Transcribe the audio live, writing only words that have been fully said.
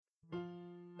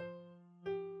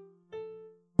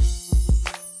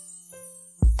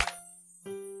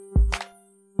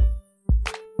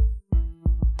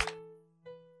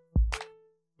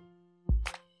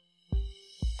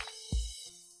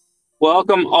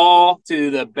Welcome all to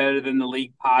the Better Than the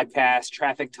League podcast,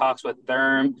 Traffic Talks with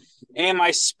Therm, and my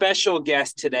special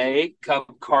guest today,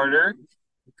 Cub Carter.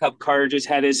 Cub Carter just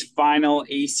had his final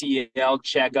ACL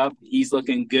checkup. He's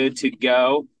looking good to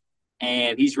go,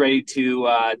 and he's ready to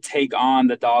take on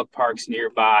the dog parks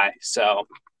nearby. So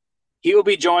he will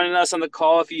be joining us on the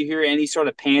call. If you hear any sort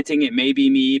of panting, it may be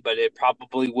me, but it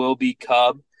probably will be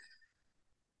Cub.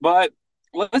 But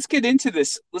let's get into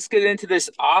this. Let's get into this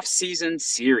off-season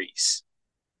series.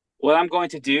 What I'm going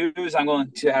to do is I'm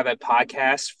going to have a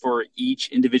podcast for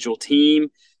each individual team,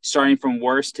 starting from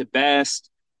worst to best,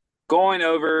 going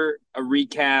over a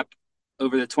recap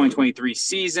over the 2023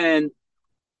 season,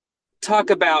 talk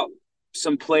about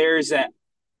some players that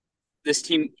this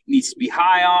team needs to be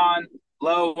high on,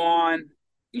 low on,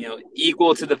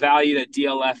 equal to the value that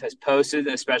DLF has posted,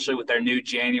 especially with their new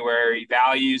January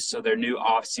values, so their new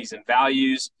off-season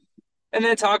values, and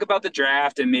then talk about the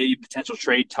draft and maybe potential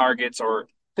trade targets or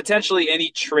potentially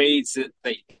any trades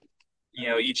that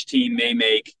each team may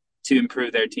make to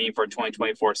improve their team for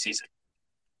 2024 season.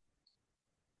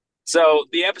 So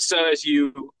the episode, as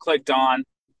you clicked on,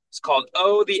 is called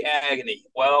 "Oh, the Agony."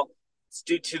 Well, it's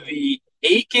due to the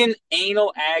Aiken A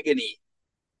Agony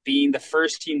being the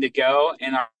first team to go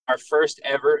and our first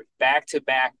ever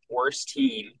back-to-back worst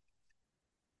team.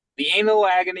 The Anal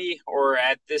Agony, or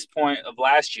at this point of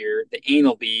last year, the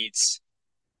Anal Beads,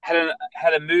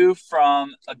 had a move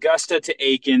from Augusta to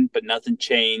Aiken, but nothing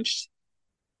changed.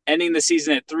 Ending the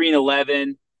season at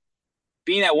 3-11,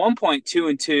 being at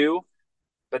 1.2-2,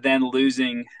 but then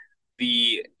losing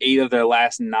the 8 of their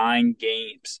last 9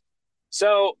 games.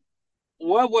 So,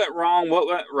 what went wrong? What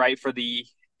went right for the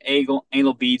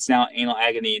Anal Beats, now Anal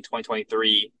Agony in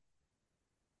 2023?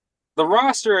 The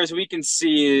roster, as we can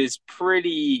see, is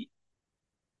pretty.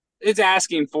 It's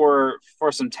asking for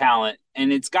some talent,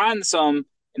 and it's gotten some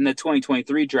in the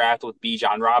 2023 draft with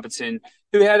Bijan Robinson,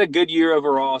 who had a good year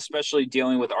overall, especially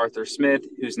dealing with Arthur Smith,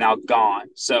 who's now gone.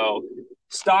 So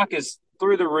stock is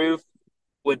through the roof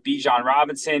with Bijan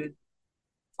Robinson.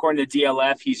 According to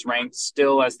DLF, he's ranked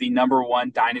still as the number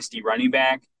 1 dynasty running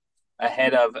back,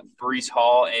 ahead of Breece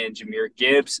Hall and Jahmyr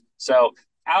Gibbs. So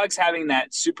Alex having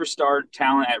that superstar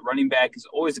talent at running back is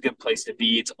always a good place to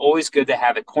be. It's always good to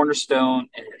have a cornerstone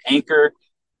and an anchor.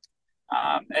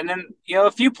 And then,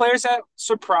 a few players that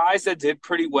surprised that did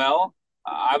pretty well.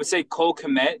 I would say Cole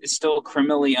Kmet is still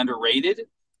criminally underrated.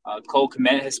 Cole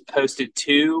Kmet has posted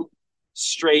 2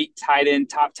 straight tight end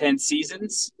top 10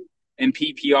 seasons in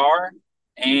PPR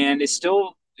and is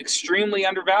still extremely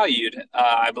undervalued.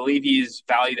 I believe he's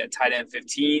valued at tight end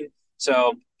 15.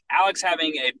 So Alex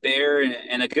having a bear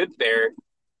and a good bear,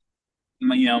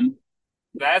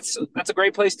 that's a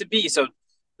great place to be. So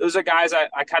those are guys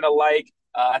I kind of like.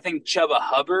 I think Chuba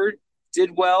Hubbard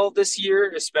did well this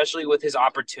year, especially with his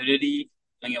opportunity.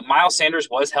 Miles Sanders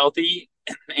was healthy,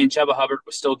 and Chuba Hubbard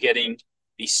was still getting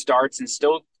these starts and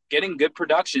still getting good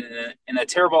production in a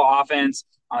terrible offense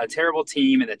on a terrible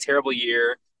team in a terrible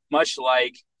year, much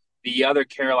like the other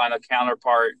Carolina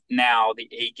counterpart now, the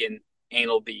Aiken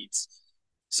Anal Beats.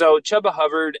 So Chuba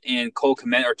Hubbard and Cole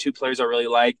Kmet are 2 players I really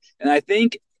like, and I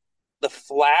think the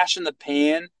flash in the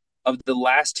pan of the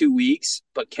last 2 weeks,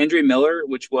 but Kendre Miller,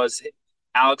 which was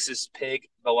Alex's pick,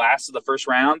 the last of the first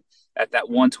round at that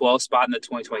 112 spot in the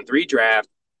 2023 draft,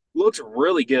 looks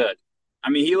really good. I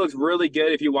mean, he looked really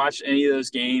good if you watch any of those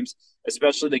games,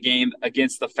 especially the game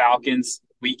against the Falcons,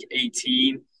 week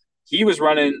 18. He was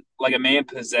running like a man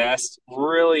possessed,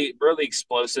 really, really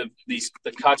explosive. The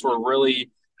cuts were really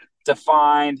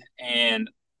defined, and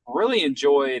really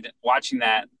enjoyed watching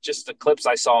that, just the clips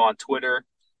I saw on Twitter.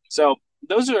 So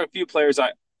those are a few players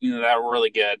that were really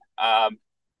good. I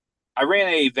ran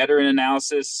a veteran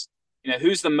analysis,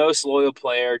 who's the most loyal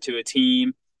player to a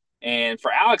team. And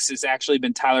for Alex, it's actually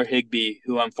been Tyler Higbee,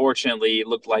 who unfortunately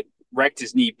looked like wrecked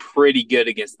his knee pretty good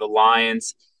against the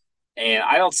Lions. And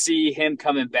I don't see him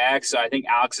coming back. So I think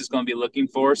Alex is going to be looking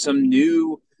for some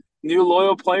new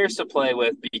loyal players to play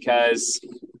with, because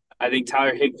I think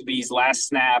Tyler Higbee's last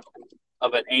snap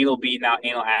of an anal beat, now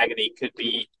anal agony, could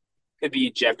be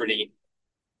in jeopardy.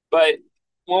 But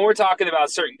when we're talking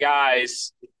about certain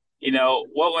guys,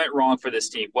 what went wrong for this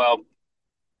team? Well,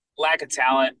 lack of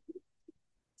talent.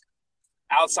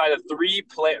 Outside of 3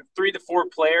 to 4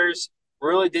 players,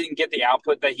 really didn't get the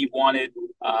output that he wanted.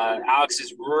 Alex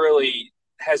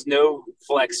has no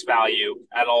flex value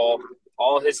at all.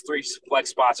 All of his 3 flex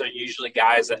spots are usually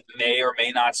guys that may or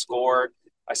may not score.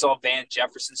 I saw Van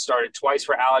Jefferson started twice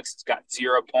for Alex. It's got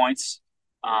 0 points.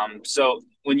 So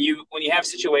when you have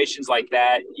situations like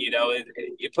that,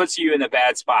 it puts you in a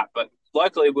bad spot. But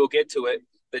luckily, we'll get to it.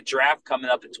 The draft coming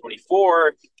up in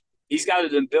 24, he's got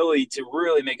an ability to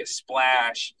really make a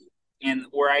splash. And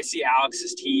where I see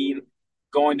Alex's team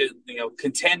going to,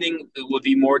 contending, it would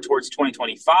be more towards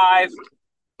 2025.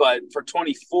 But for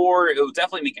 24, it will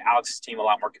definitely make Alex's team a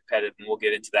lot more competitive, and we'll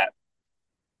get into that.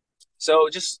 So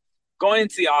just going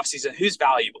into the offseason, who's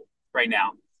valuable right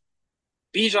now?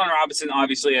 Bijan Robinson,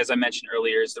 obviously, as I mentioned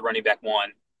earlier, is the running back one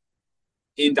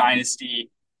in Dynasty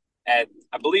at,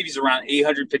 I believe he's around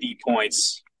 850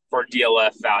 points for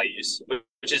DLF values,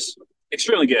 which is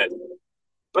extremely good.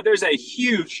 But there's a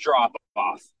huge drop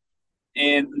off.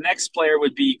 And the next player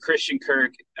would be Christian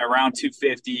Kirk around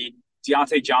 250,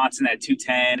 Deontay Johnson at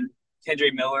 210,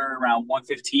 Kendre Miller around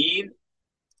 115,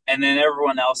 and then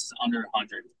everyone else is under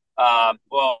 100.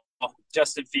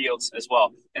 Justin Fields as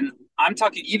well. And I'm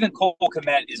talking even Cole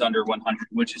Kmet is under 100,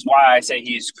 which is why I say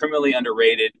he's criminally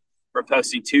underrated for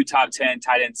posting 2 top 10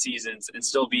 tight end seasons and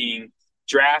still being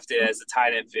drafted as the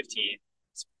tight end 15.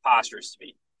 It's preposterous to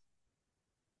me.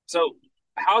 So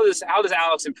how does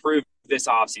Alex improve this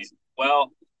offseason?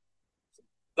 Well,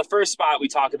 the first spot we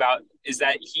talk about is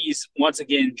that he's once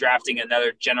again drafting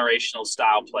another generational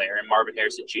style player in Marvin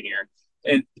Harrison Jr.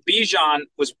 And Bijan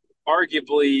was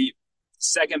arguably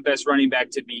second best running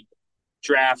back to be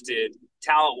drafted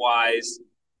talent-wise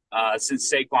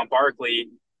since Saquon Barkley.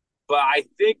 But I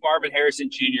think Marvin Harrison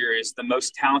Jr. is the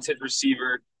most talented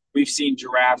receiver we've seen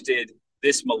drafted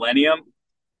this millennium.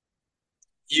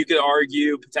 You could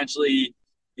argue potentially,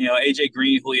 A.J.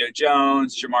 Green, Julio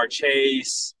Jones, Jamar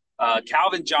Chase.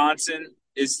 Calvin Johnson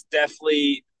is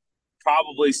definitely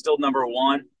probably still number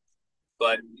one.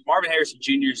 But Marvin Harrison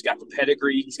Jr.'s got the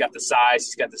pedigree. He's got the size.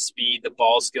 He's got the speed, the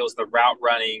ball skills, the route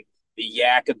running, the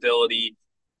yak ability.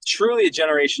 Truly a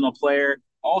generational player.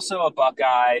 Also a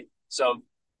Buckeye. So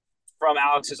from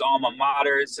Alex's alma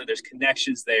mater, so there's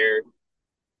connections there.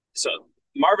 So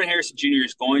Marvin Harrison Jr.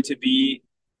 is going to be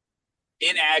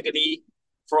in agony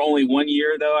for only 1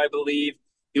 year, though, I believe.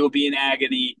 He will be in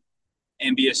agony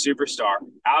and be a superstar.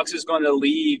 Alex is going to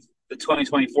leave the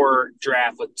 2024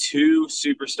 draft with 2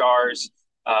 superstars,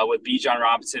 with Bijan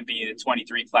Robinson being in the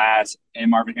 23 class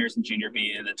and Marvin Harrison Jr.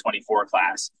 being in the 24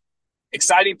 class.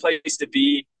 Exciting place to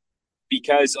be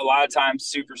because a lot of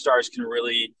times superstars can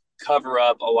really cover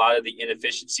up a lot of the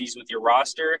inefficiencies with your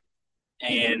roster.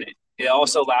 And it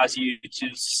also allows you to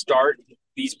start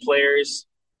these players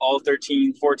all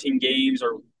 13, 14 games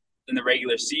or in the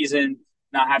regular season,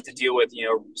 not have to deal with,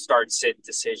 start sit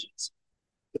decisions.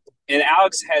 And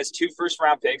Alex has 2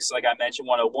 first-round picks, like I mentioned,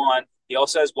 101. He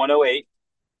also has 108.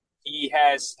 He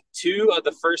has 2 of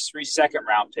the first 3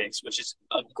 second-round picks, which is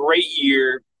a great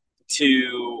year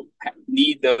to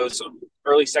need those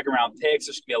early second-round picks.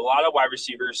 There's going to be a lot of wide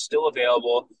receivers still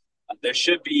available. There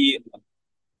should be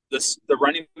the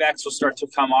running backs will start to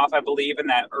come off, I believe, in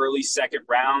that early second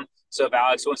round. So if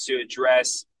Alex wants to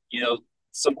address,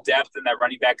 some depth in that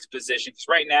running back position, because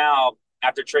right now,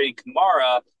 after trading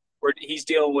Kamara, he's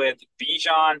dealing with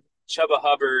Bijan, Chuba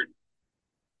Hubbard,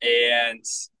 and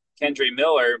Kendre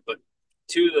Miller, but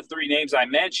 2 of the 3 names I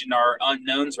mentioned are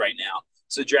unknowns right now.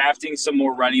 So drafting some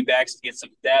more running backs to get some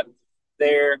depth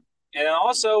there. And then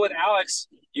also with Alex,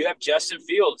 you have Justin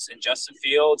Fields, and Justin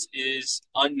Fields is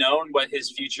unknown what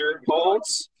his future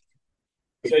holds.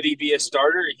 Could he be a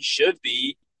starter? He should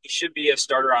be. He should be a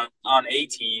starter on a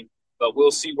team, but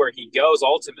we'll see where he goes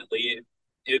ultimately.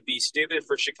 It would be stupid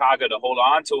for Chicago to hold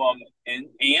on to him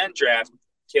and draft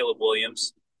Caleb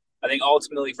Williams. I think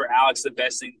ultimately for Alex, the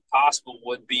best thing possible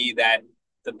would be that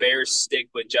the Bears stick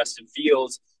with Justin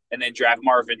Fields and then draft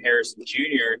Marvin Harrison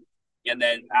Jr. And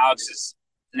then Alex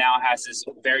now has this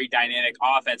very dynamic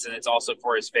offense, and it's also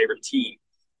for his favorite team.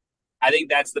 I think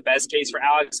that's the best case for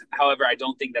Alex. However, I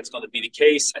don't think that's going to be the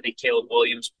case. I think Caleb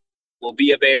Williams will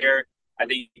be a Bear. I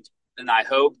think, and I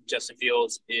hope Justin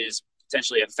Fields is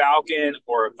potentially a Falcon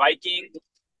or a Viking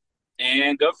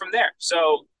and go from there.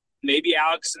 So maybe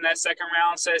Alex in that second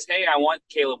round says, hey, I want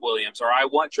Caleb Williams, or I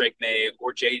want Drake May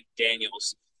or Jay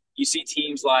Daniels. You see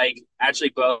teams like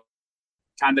actually both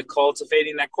kind of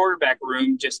cultivating that quarterback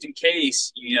room just in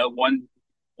case,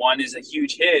 one is a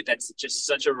huge hit. That's just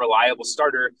such a reliable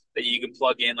starter that you can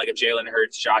plug in like a Jalen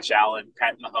Hurts, Josh Allen,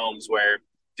 Pat Mahomes, where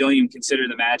don't even consider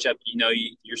the matchup.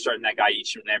 You're starting that guy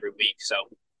each and every week. So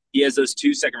he has those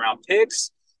 2 second-round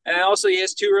picks, and also he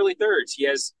has 2 early thirds. He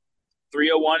has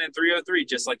 301 and 303,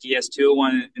 just like he has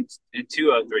 201 and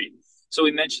 203. So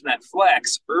we mentioned that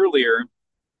flex earlier.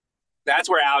 That's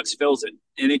where Alex fills it,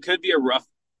 and it could be a rough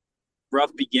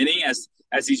beginning as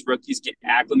these rookies get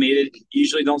acclimated. You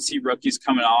usually don't see rookies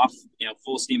coming off,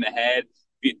 full steam ahead,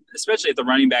 especially at the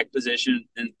running back position,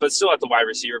 but still at the wide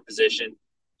receiver position.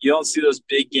 You don't see those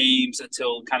big games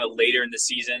until kind of later in the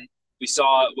season. We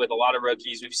saw it with a lot of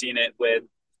rookies. We've seen it with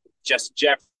Justin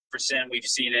Jefferson. We've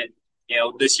seen it,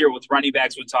 this year with running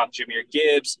backs. We talked Jahmyr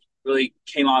Gibbs really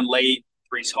came on late.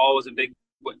 Breece Hall was a big,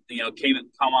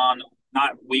 come on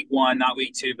not week 1, not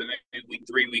week 2, but maybe week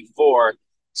 3, week 4.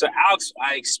 So Alex,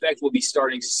 I expect, will be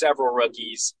starting several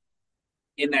rookies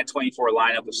in that 24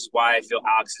 lineup, which is why I feel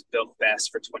Alex is built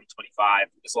best for 2025,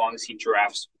 as long as he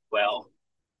drafts well.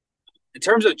 In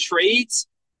terms of trades,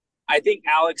 I think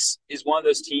Alex is one of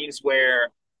those teams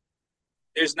where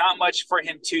there's not much for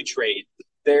him to trade.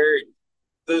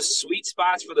 Those sweet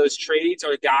spots for those trades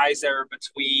are guys that are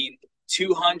between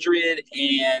 200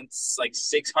 and like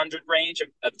 600 range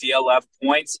of DLF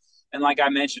points. And like I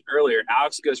mentioned earlier,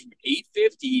 Alex goes from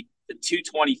 850 to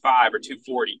 225 or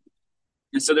 240.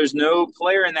 And so there's no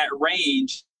player in that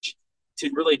range to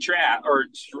really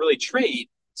trade.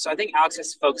 So I think Alex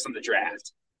has to focus on the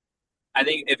draft. I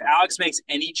think if Alex makes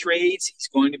any trades, he's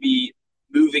going to be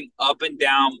moving up and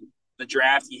down the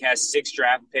draft. He has 6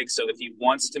 draft picks. So if he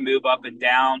wants to move up and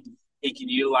down, he can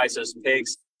utilize those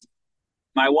picks.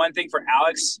 My one thing for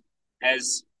Alex,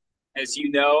 as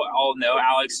all know,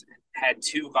 Alex had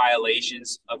 2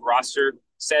 violations of roster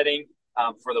setting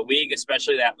for the week,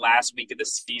 especially that last week of the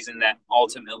season that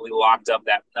ultimately locked up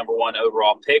that number 1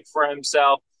 overall pick for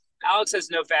himself. Alex has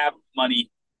no fab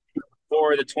money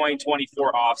for the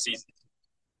 2024 offseason.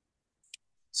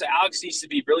 So Alex needs to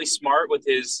be really smart with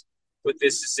this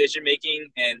decision making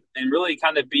and really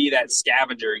kind of be that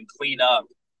scavenger and clean up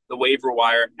the waiver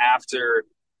wire after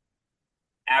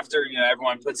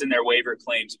everyone puts in their waiver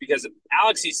claims, because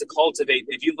Alex needs to cultivate.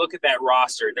 If you look at that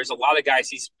roster, there's a lot of guys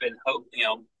he's been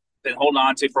holding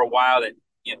on to for a while that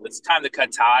it's time to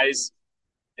cut ties.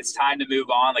 It's time to move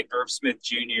on, like Irv Smith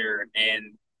Jr.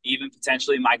 and even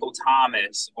potentially Michael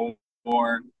Thomas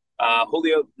or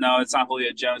Julio. No, it's not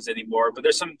Julio Jones anymore. But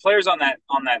there's some players on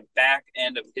that back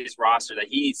end of his roster that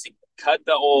he needs to cut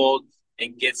the old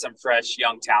and get some fresh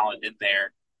young talent in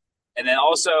there. And then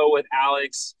also with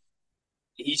Alex,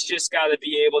 he's just got to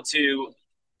be able to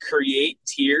create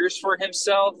tiers for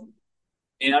himself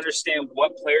and understand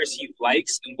what players he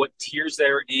likes and what tiers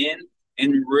they're in,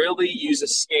 and really use a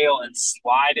scale and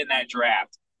slide in that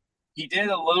draft. He did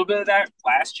a little bit of that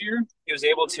last year. He was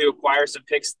able to acquire some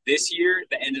picks this year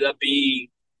that ended up being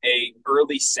a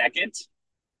early second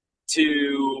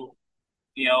to,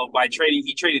 by trading.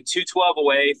 He traded 212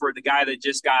 away for the guy that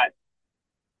just got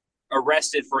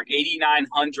arrested for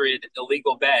 8,900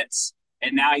 illegal bets,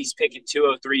 and now he's picking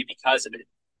 203 because of it.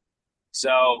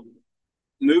 So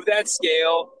move that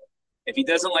scale. If he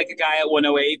doesn't like a guy at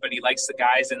 108, but he likes the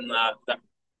guys in the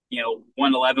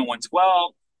 111,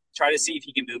 112, try to see if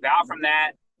he can move out from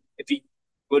that. If he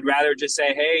would rather just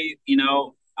say, hey,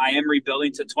 I am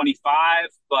rebuilding to 25,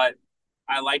 but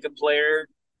I like a player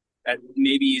that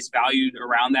maybe is valued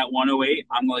around that 108,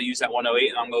 I'm going to use that 108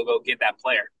 and I'm going to go get that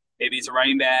player. Maybe it's a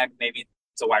running back. Maybe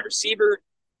it's a wide receiver.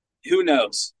 Who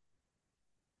knows?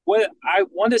 What I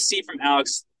want to see from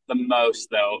Alex the most,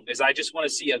 though, is I just want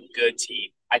to see a good team.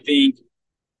 I think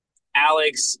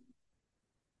Alex,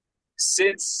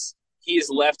 since he's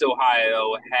left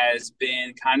Ohio, has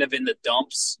been kind of in the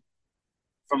dumps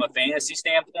from a fantasy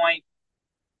standpoint.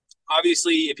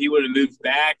 Obviously, if he would have moved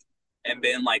back and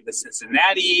been like the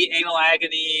Cincinnati Anal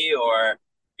Agony or,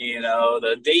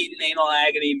 the Dayton Anal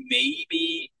Agony,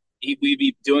 maybe we'd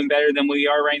be doing better than we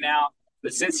are right now.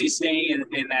 But since he's staying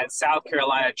in that South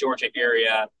Carolina, Georgia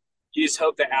area, you just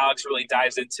hope that Alex really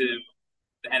dives into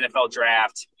the NFL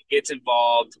draft, gets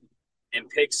involved, and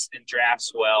picks and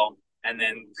drafts well, and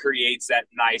then creates that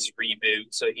nice reboot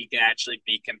so he can actually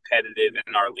be competitive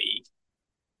in our league.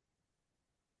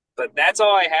 But that's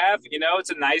all I have. It's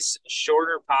a nice,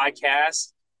 shorter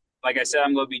podcast. Like I said,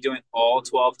 I'm going to be doing all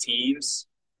 12 teams,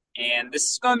 and this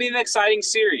is going to be an exciting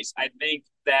series. I think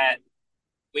that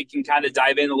we can kind of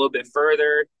dive in a little bit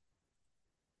further,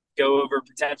 go over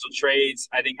potential trades.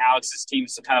 I think Alex's team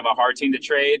is kind of a hard team to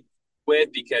trade with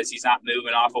because he's not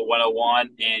moving off of 101,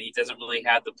 and he doesn't really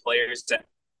have the players to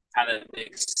kind of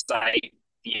excite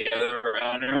the other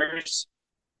owners.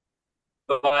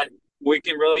 But we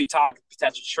can really talk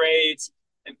potential trades.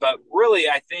 But really,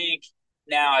 I think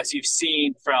now, as you've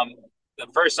seen from the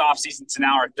first offseason to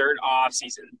now our third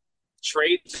offseason,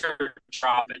 trades are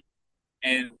dropping.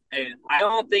 And I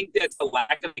don't think that's a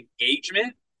lack of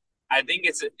engagement. I think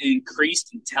it's an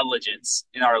increased intelligence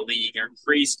in our league,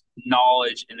 increased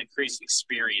knowledge, and increased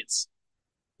experience.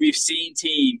 We've seen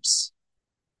teams,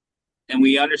 and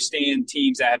we understand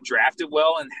teams that have drafted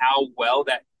well and how well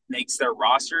that makes their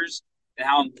rosters and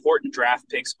how important draft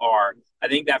picks are. I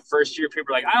think that first year,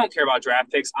 people are like, I don't care about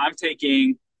draft picks. I'm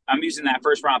using that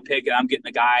first round pick, and I'm getting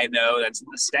a guy I know that's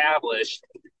established.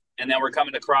 And then we're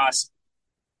coming across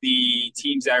the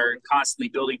teams that are constantly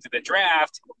building through the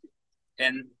draft,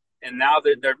 and now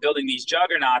they're building these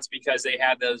juggernauts because they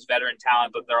have those veteran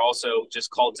talent, but they're also just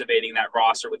cultivating that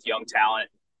roster with young talent.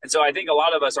 And so I think a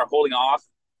lot of us are holding off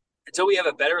until we have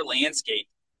a better landscape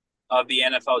of the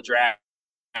NFL draft.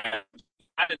 I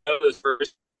know those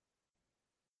first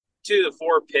 2 to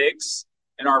 4 picks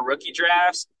in our rookie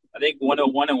drafts, I think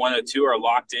 101 and 102 are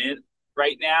locked in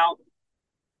right now.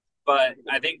 But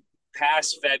I think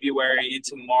past February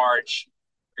into March,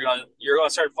 you're gonna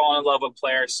start falling in love with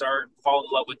players, start falling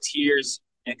in love with tiers,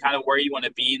 and kind of where you want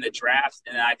to be in the draft.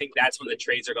 And I think that's when the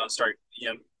trades are going to start,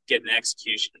 getting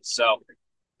execution. So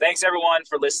thanks everyone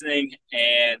for listening,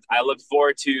 and I look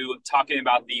forward to talking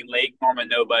about the Lake Norman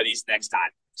Nobodies next time.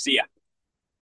 See ya.